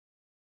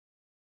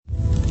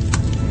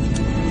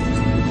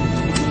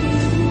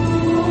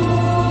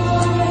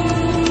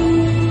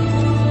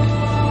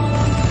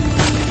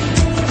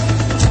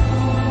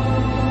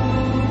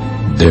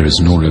There is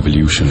no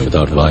revolution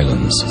without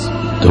violence.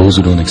 Those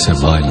who don't accept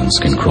violence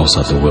can cross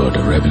out the word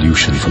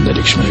revolution from the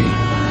dictionary.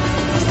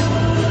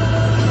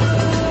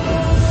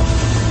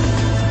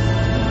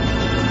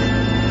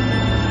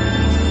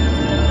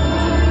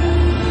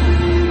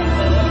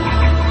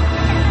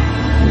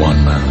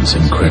 One man's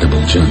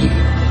incredible journey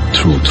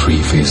through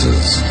 3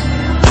 phases.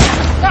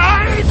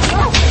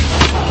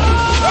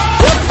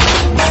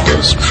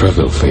 The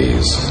struggle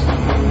phase.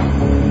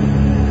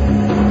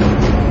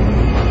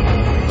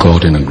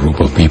 Caught in a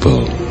group of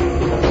people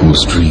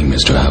whose dream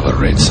is to have a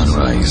red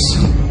sunrise.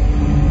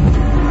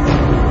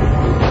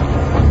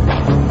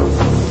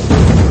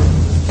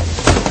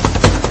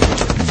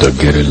 The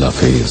guerrilla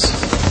phase,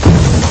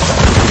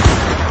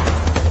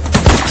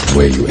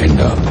 where you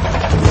end up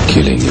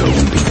killing your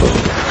own people.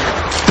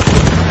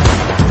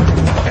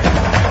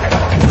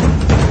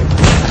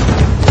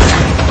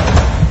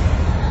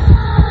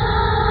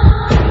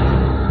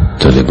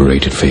 The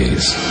liberated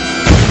phase.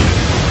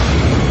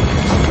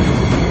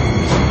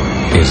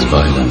 Is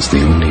violence the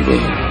only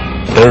way?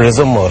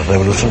 Terrorism और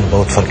revolution में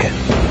बहुत फर्क है।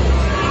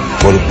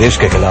 वो लोग देश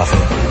के खिलाफ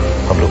हैं,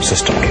 हम लोग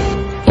सिस्टम के।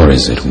 Or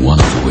is it one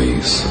of the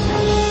ways?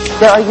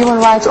 There are human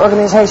rights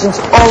organizations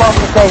all over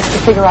the place to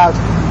figure out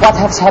what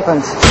has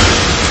happened.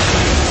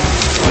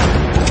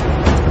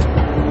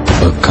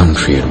 A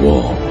country at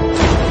war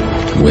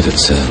with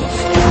itself.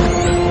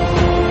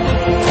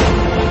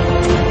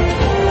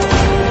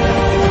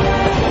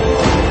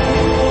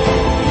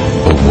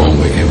 A war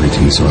where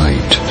everything's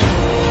right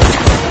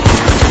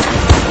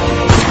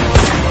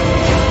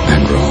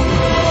and wrong.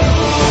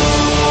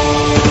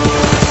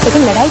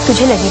 लेकिन लड़ाई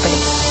तुझे लड़नी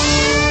पड़ेगी।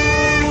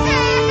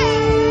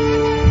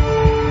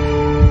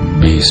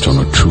 Based on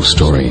a true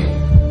story.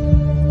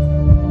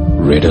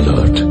 Red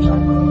Alert,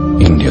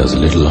 India's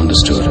little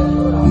understood,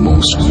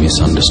 most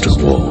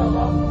misunderstood war.